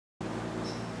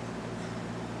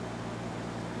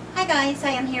Hi guys, I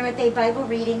am here with a Bible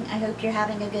reading. I hope you're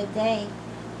having a good day.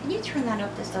 Can you turn that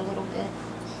up just a little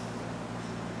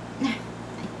bit?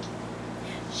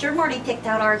 Sure, Marty picked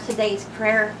out our today's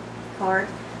prayer card.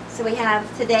 So we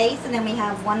have today's and then we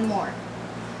have one more.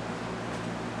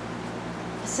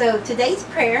 So today's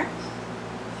prayer,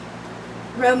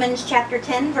 Romans chapter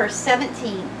 10 verse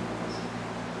 17,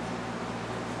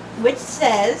 which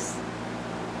says,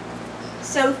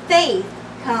 "So faith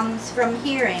comes from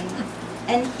hearing,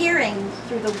 and hearing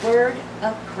through the word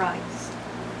of Christ,"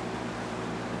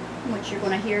 which you're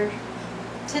going to hear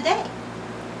today.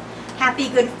 Happy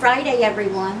Good Friday,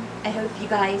 everyone. I hope you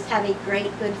guys have a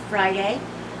great Good Friday.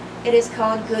 It is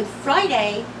called Good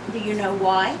Friday. Do you know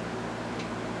why?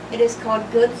 It is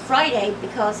called Good Friday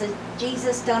because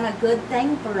Jesus done a good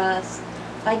thing for us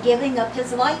by giving up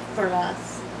his life for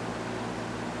us.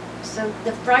 So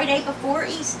the Friday before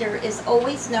Easter is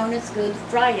always known as Good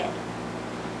Friday.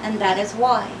 And that is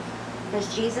why.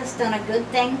 Because Jesus done a good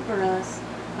thing for us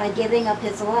by giving up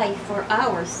his life for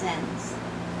our sins.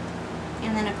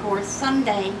 And then of course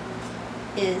Sunday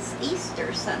is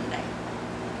Easter Sunday.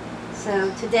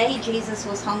 So today Jesus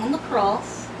was hung on the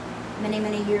cross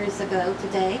many years ago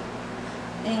today.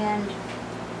 And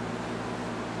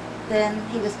then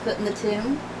he was put in the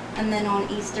tomb. And then on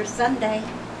Easter Sunday,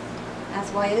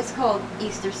 that's why it is called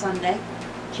Easter Sunday,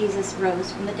 Jesus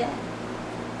rose from the dead.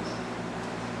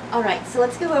 Alright, so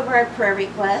let's go over our prayer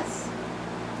requests.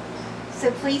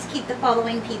 So please keep the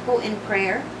following people in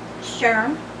prayer: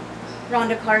 Sherm,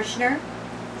 Rhonda Karshner,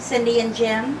 Cindy and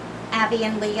Jim, Abby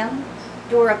and Liam,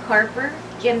 Dora Carper,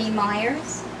 Jimmy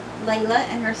Myers, Layla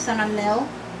and her son Emil,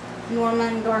 Norma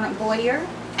and Garnet Boyer,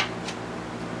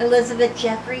 Elizabeth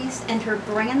Jeffries and her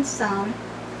grandson.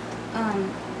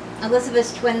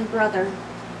 Elizabeth's twin brother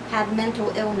had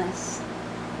mental illness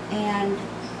and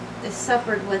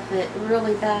suffered with it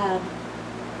really bad,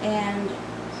 and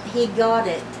he got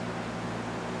it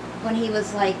when he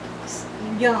was like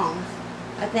young,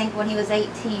 I think when he was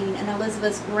 18, and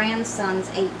Elizabeth's grandson's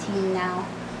 18 now,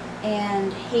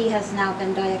 and he has now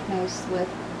been diagnosed with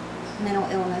mental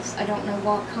illness. I don't know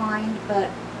what kind, but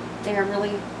they are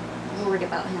really worried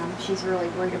about him. She's really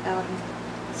worried about him.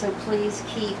 So please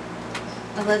keep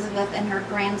Elizabeth and her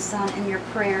grandson in your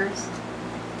prayers.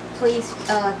 Please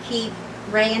keep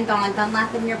Ray and Donna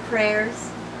Dunlap in your prayers.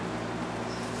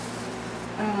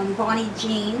 Bonnie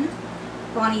Jean,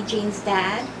 Bonnie Jean's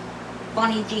dad,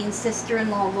 Bonnie Jean's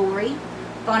sister-in-law Lori,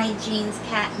 Bonnie Jean's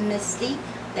cat Misty,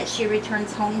 that she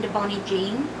returns home to Bonnie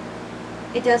Jean.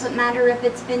 It doesn't matter if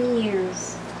it's been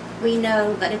years. We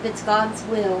know that if it's God's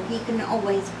will, he can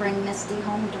always bring Misty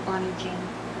home to Bonnie Jean.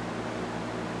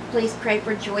 Please pray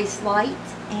for Joyce Light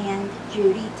and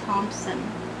Judy Thompson.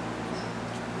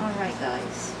 Alright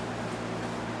guys.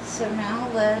 So now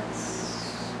let's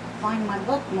find my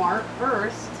bookmark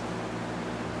first.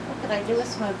 What did I do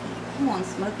with Smokey? Come on,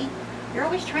 Smokey. You're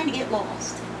always trying to get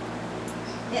lost.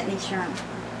 Get me, Sherm.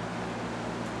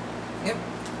 Yep.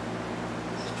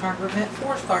 Just trying to prevent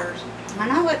forest fires. I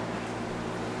know it.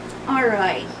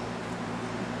 Alright.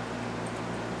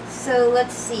 So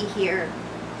let's see here.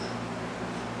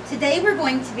 Today we're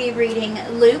going to be reading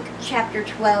Luke chapter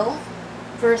 12,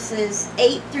 verses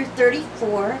 8 through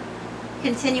 34,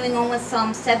 continuing on with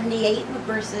Psalm 78 with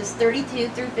verses 32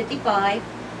 through 55,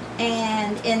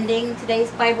 and ending today's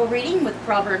Bible reading with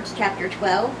Proverbs chapter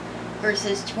 12,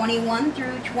 verses 21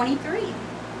 through 23.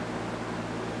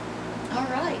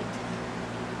 Alright.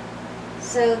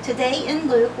 So today in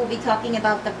Luke we'll be talking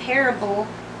about the parable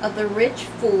of the rich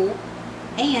fool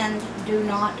and do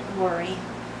not worry.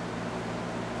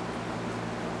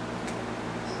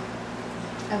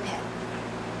 Okay.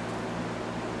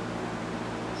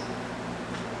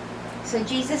 So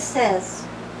Jesus says,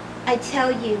 "I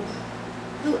tell you,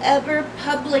 whoever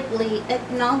publicly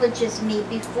acknowledges me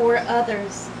before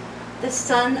others, the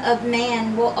Son of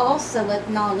Man will also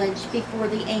acknowledge before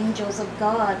the angels of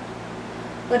God.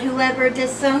 But whoever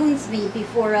disowns me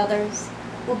before others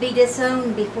will be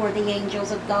disowned before the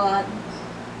angels of God.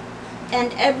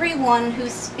 And everyone who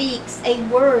speaks a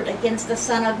word against the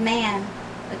Son of Man,"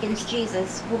 against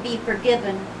Jesus, "will be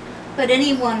forgiven. But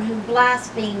anyone who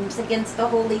blasphemes against the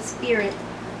Holy Spirit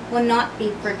will not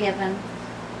be forgiven.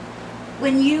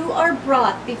 When you are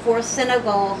brought before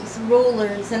synagogues,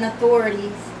 rulers, and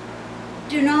authorities,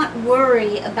 do not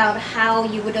worry about how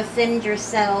you would offend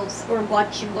yourselves or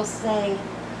what you will say,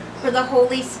 for the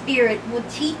Holy Spirit will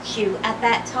teach you at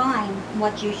that time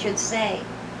what you should say."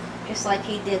 Just like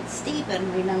he did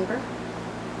Stephen, remember?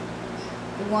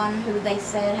 The one who they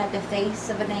said had the face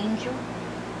of an angel.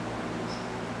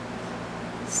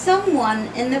 Someone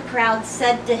in the crowd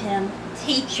said to him,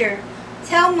 "Teacher,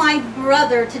 Tell my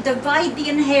brother to divide the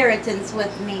inheritance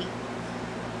with me."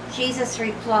 Jesus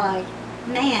replied,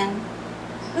 "Man,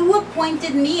 who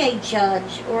appointed me a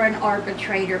judge or an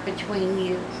arbitrator between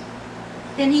you?"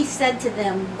 Then he said to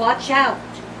them, "Watch out.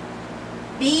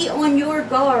 Be on your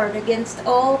guard against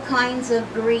all kinds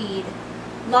of greed.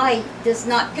 Life does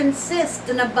not consist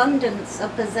in abundance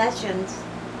of possessions."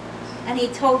 And he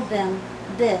told them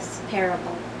this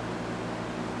parable.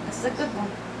 This is a good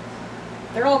one.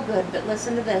 They're all good, but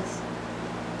listen to this.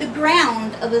 "The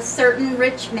ground of a certain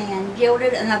rich man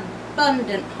yielded an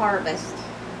abundant harvest."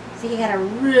 See, he had a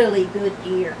really good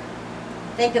year.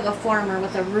 Think of a farmer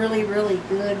with a really, really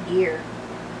good year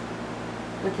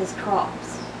with his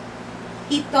crops.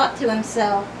 He thought to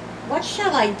himself, "What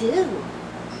shall I do?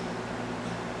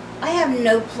 I have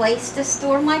no place to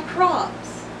store my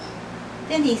crops."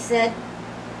 Then he said,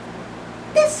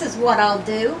 "This is what I'll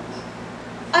do.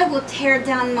 I will tear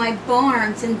down my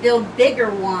barns and build bigger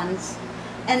ones,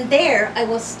 and there I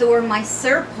will store my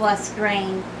surplus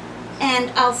grain.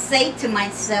 And I'll say to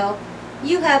myself,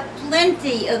 you have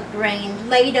plenty of grain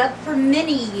laid up for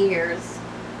many years.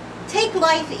 Take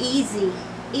life easy,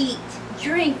 eat,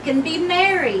 drink, and be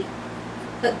merry."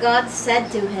 But God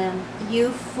said to him, "You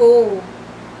fool,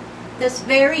 this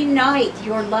very night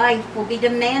your life will be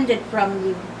demanded from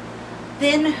you.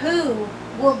 Then who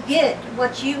will get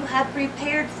what you have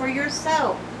prepared for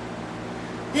yourself?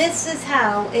 This is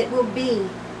how it will be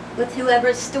with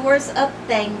whoever stores up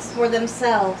things for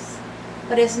themselves,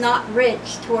 but is not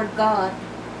rich toward God."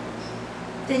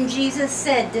 Then Jesus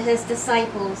said to his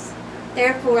disciples,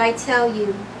 "Therefore I tell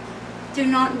you, do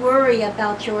not worry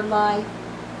about your life,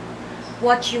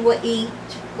 what you will eat,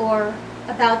 or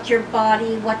about your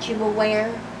body, what you will wear.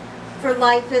 For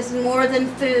life is more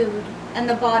than food, and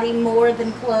the body more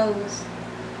than clothes.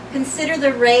 Consider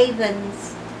the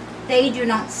ravens. They do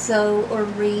not sow or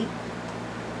reap.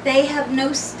 They have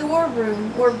no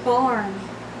storeroom or barn,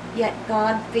 yet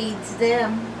God feeds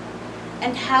them.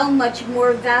 And how much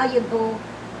more valuable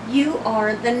you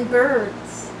are than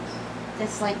birds."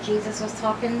 Just like Jesus was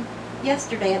talking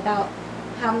yesterday about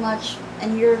how much,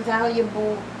 and you're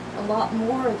valuable a lot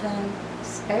more than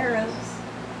sparrows.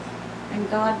 And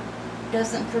God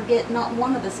doesn't forget not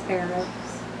one of the sparrows.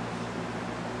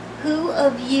 "Who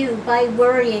of you, by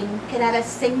worrying, can add a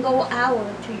single hour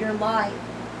to your life?"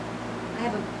 I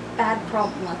have a bad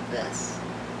problem with this,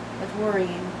 with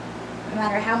worrying, no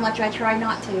matter how much I try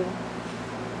not to.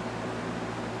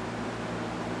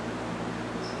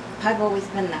 I've always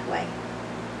been that way.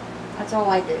 That's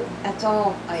all I do. That's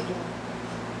all I do.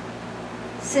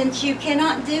 "Since you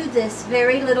cannot do this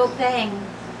very little thing,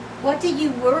 why do you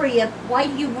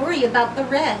worry about the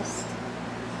rest?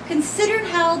 Consider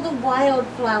how the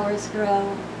wildflowers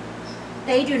grow.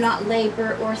 They do not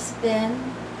labor or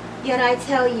spin. Yet I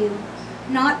tell you,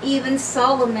 not even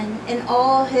Solomon in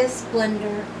all his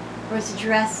splendor was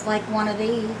dressed like one of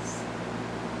these.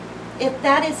 If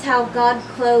that is how God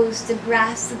clothes the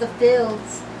grass of the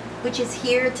fields, which is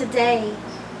here today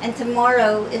and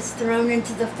tomorrow is thrown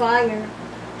into the fire,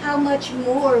 how much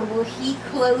more will he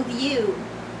clothe you,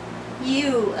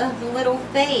 you of little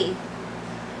faith?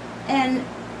 And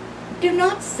do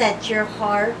not set your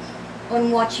heart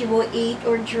on what you will eat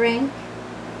or drink.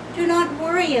 Do not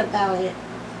worry about it,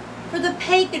 for the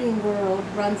pagan world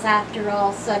runs after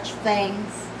all such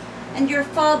things, and your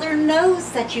Father knows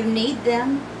that you need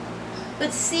them.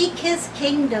 But seek his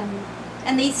kingdom,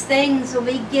 and these things will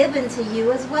be given to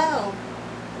you as well.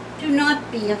 Do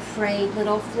not be afraid,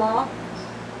 little flock,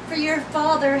 for your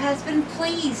Father has been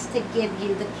pleased to give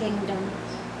you the kingdom.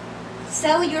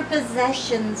 Sell your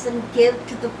possessions and give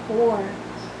to the poor.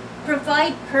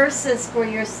 Provide purses for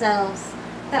yourselves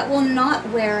that will not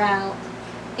wear out,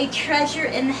 a treasure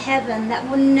in heaven that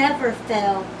will never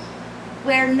fail,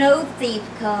 where no thief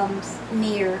comes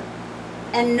near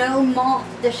and no moth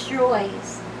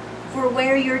destroys. For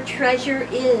where your treasure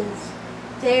is,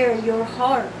 there your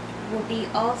heart will be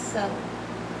also."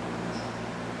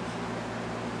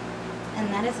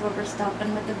 And that is where we're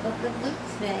stopping with the book of Luke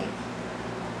today.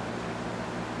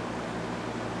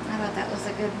 I thought that was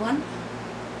a good one.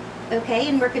 Okay,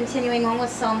 and we're continuing on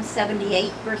with Psalm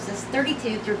 78, verses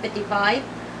 32 through 55.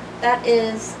 That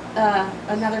is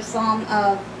another psalm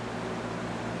of,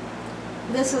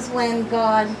 this is when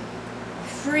God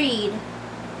freed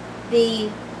the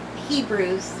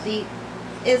Hebrews, the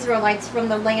Israelites, from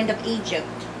the land of Egypt,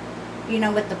 you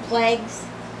know, with the plagues.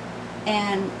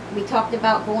 And we talked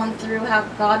about going through how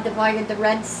God divided the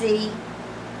Red Sea,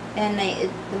 and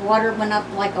the water went up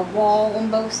like a wall on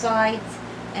both sides,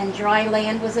 and dry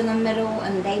land was in the middle,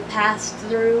 and they passed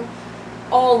through,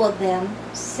 all of them,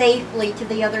 safely to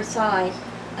the other side.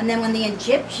 And then when the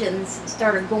Egyptians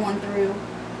started going through,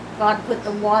 God put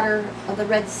the water of the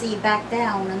Red Sea back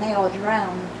down and they all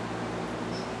drowned.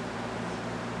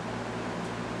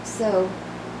 So,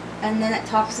 and then it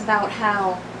talks about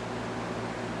how,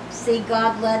 see,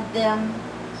 God led them.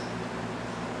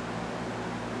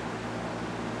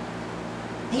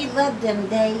 He led them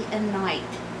day and night.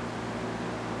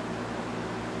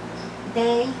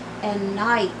 Day and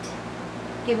night.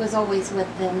 He was always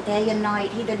with them, day and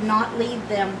night. He did not leave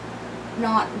them,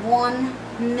 not 1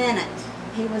 minute.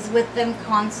 He was with them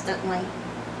constantly.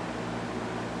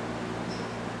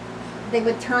 They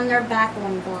would turn their back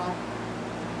on God.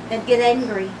 They'd get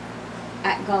angry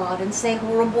at God and say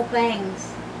horrible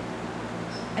things.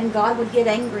 And God would get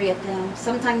angry at them.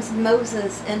 Sometimes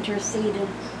Moses interceded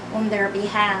on their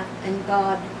behalf and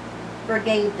God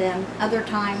forgave them. Other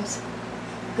times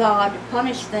God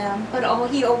punished them, but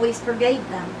he always forgave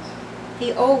them.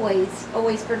 He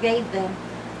always forgave them.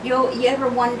 You ever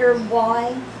wonder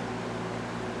why?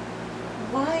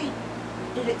 Why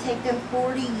did it take them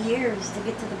 40 years to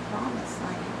get to the promised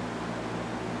land?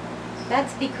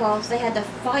 That's because they had to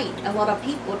fight a lot of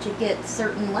people to get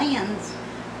certain lands,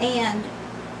 and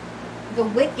the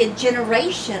wicked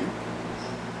generation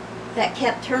that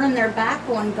kept turning their back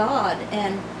on God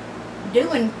and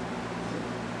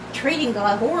treating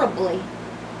God horribly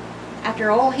after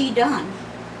all he done.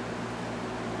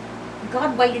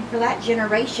 God waited for that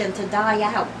generation to die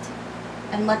out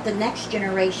and let the next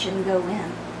generation go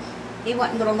in. He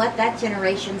wasn't going to let that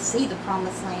generation see the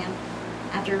promised land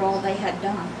after all they had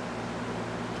done.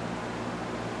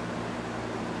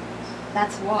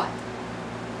 That's why.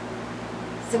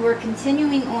 So we're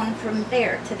continuing on from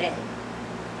there today.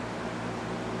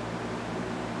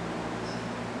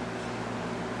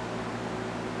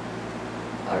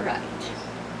 Alright.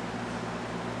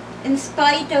 In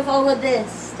spite of all of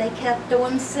this, they kept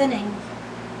on sinning.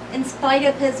 In spite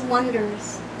of his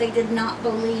wonders, they did not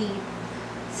believe.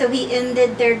 So he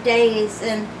ended their days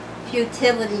in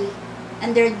futility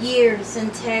and their years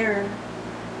in terror.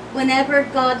 Whenever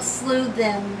God slew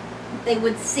them, they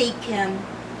would seek him.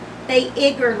 They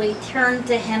eagerly turned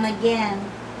to him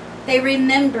again. They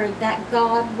remembered that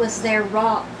God was their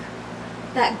rock,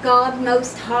 that God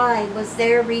Most High was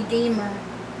their Redeemer.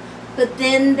 But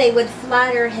then they would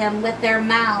flatter him with their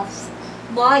mouths,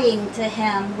 lying to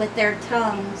him with their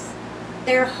tongues.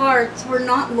 Their hearts were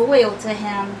not loyal to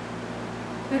him.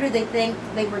 Who do they think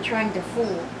they were trying to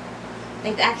fool?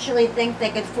 They actually think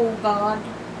they could fool God?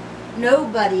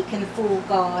 Nobody can fool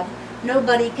God.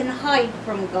 Nobody can hide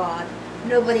from God.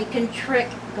 Nobody can trick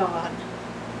God.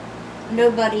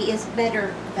 Nobody is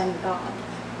better than God.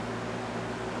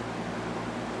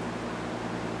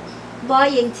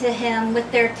 Lying to him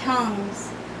with their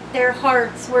tongues, their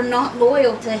hearts were not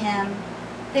loyal to him.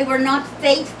 They were not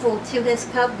faithful to his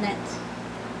covenant.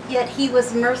 Yet he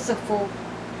was merciful.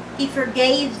 He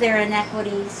forgave their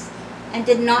iniquities and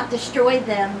did not destroy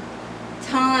them.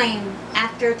 Time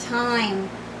after time,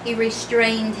 he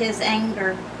restrained his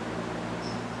anger.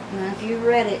 Now, if you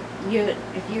read it,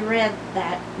 if you read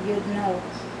that, you'd know.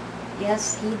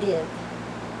 Yes, he did.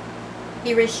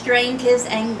 He restrained his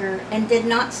anger and did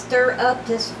not stir up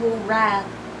his full wrath.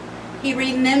 He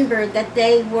remembered that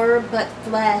they were but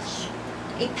flesh,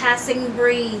 a passing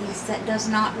breeze that does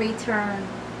not return.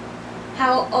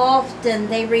 How often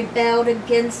they rebelled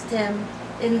against him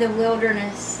in the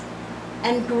wilderness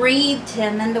and grieved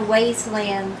him in the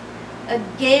wasteland.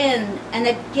 Again and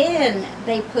again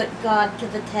they put God to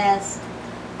the test.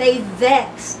 They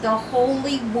vexed the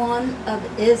Holy One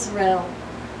of Israel.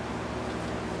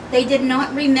 They did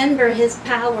not remember his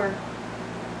power,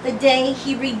 the day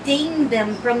he redeemed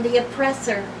them from the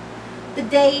oppressor, the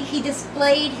day he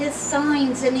displayed his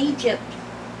signs in Egypt,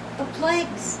 the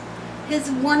plagues,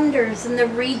 his wonders in the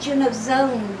region of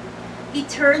Zone. He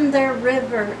turned their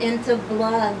river into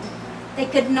blood. They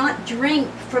could not drink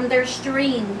from their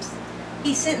streams.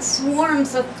 He sent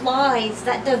swarms of flies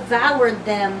that devoured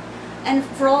them and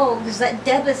frogs that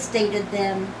devastated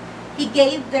them. He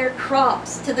gave their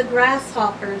crops to the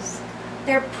grasshoppers,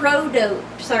 their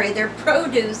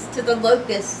produce to the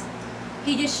locusts.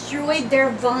 He destroyed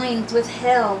their vines with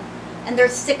hail and their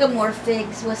sycamore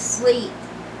figs with sleet.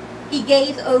 He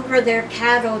gave over their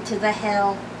cattle to the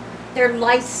hail, their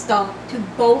livestock to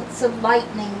bolts of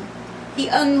lightning. He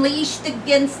unleashed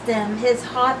against them his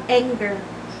hot anger,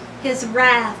 his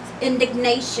wrath,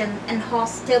 indignation, and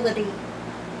hostility.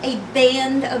 A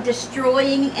band of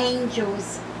destroying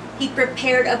angels. He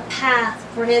prepared a path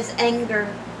for his anger.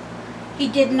 He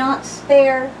did not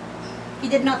spare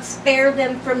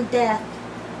them from death,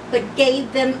 but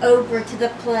gave them over to the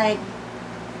plague.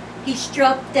 He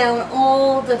struck down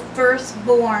all the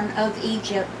firstborn of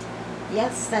Egypt.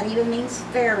 Yes, that even means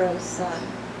Pharaoh's son.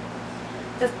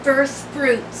 The first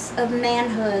fruits of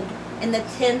manhood in the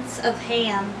tents of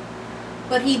Ham.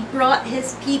 But he brought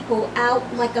his people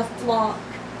out like a flock.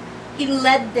 He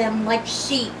led them like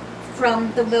sheep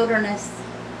from the wilderness.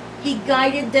 He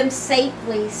guided them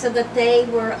safely so that they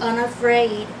were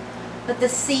unafraid. But the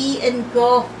sea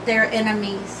engulfed their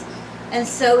enemies. And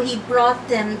so he brought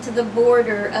them to the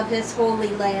border of his holy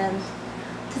land,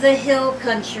 to the hill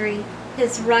country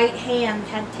his right hand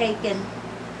had taken.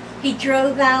 He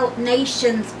drove out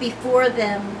nations before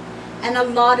them and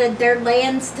allotted their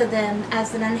lands to them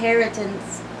as an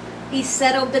inheritance. He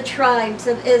settled the tribes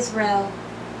of Israel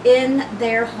in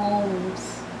their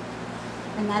homes.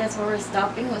 And that is where we're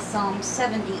stopping with Psalm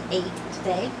 78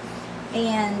 today.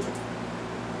 And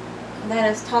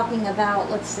that is talking about,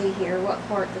 let's see here, what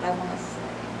part did I want to say?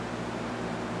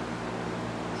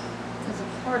 There's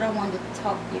a part I wanted to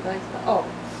talk to you guys about. Oh,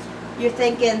 you're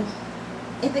thinking,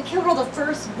 if it killed all the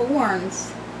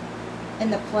firstborns in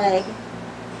the plague,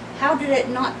 how did it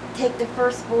not take the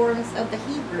firstborns of the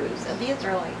Hebrews, of the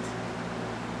Israelites?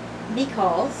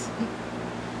 Because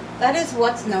that is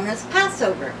what's known as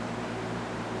Passover.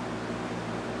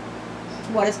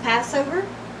 What is Passover?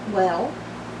 Well,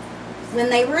 when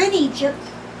they were in Egypt,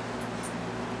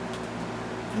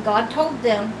 God told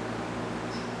them,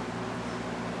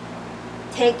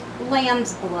 take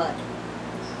lamb's blood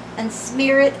and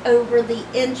smear it over the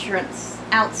entrance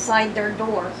outside their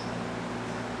door.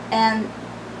 And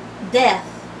death,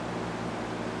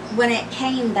 when it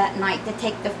came that night to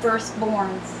take the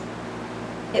firstborns,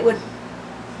 it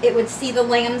would see the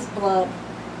lamb's blood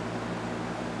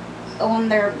on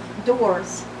their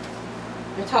doors,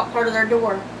 the top part of their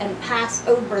door, and pass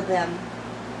over them.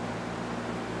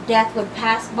 Death would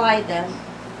pass by them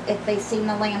if they seen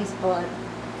the lamb's blood,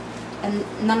 and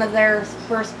none of their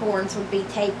firstborns would be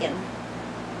taken.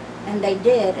 And they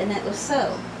did, and it was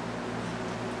so.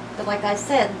 But like I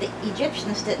said, the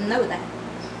Egyptians didn't know that.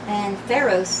 And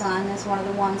Pharaoh's son is one of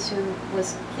the ones who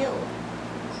was killed.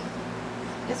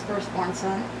 His firstborn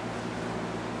son.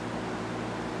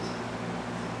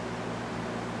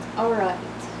 Alright.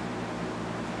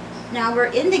 Now we're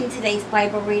ending today's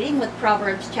Bible reading with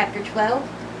Proverbs chapter 12,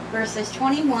 verses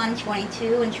 21,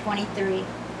 22, and 23.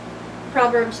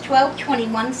 Proverbs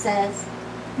 12:21 says,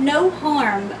 no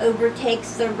harm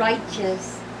overtakes the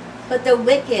righteous, but the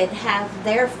wicked have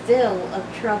their fill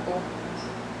of trouble.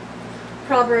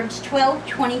 Proverbs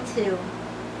 12:22.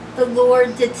 The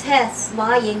Lord detests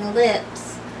lying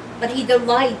lips, but he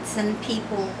delights in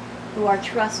people who are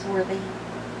trustworthy.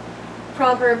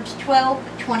 Proverbs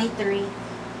 12:23.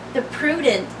 The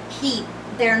prudent keep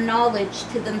their knowledge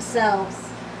to themselves,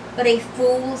 but a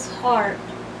fool's heart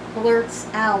blurts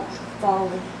out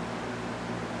folly.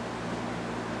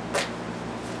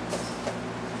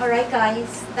 Alright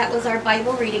guys, that was our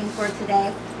Bible reading for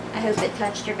today. I hope it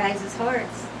touched your guys'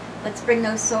 hearts. Let's bring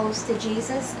those souls to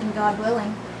Jesus, and God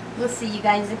willing, we'll see you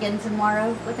guys again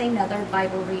tomorrow with another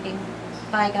Bible reading.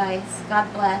 Bye guys.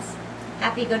 God bless.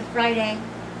 Happy Good Friday.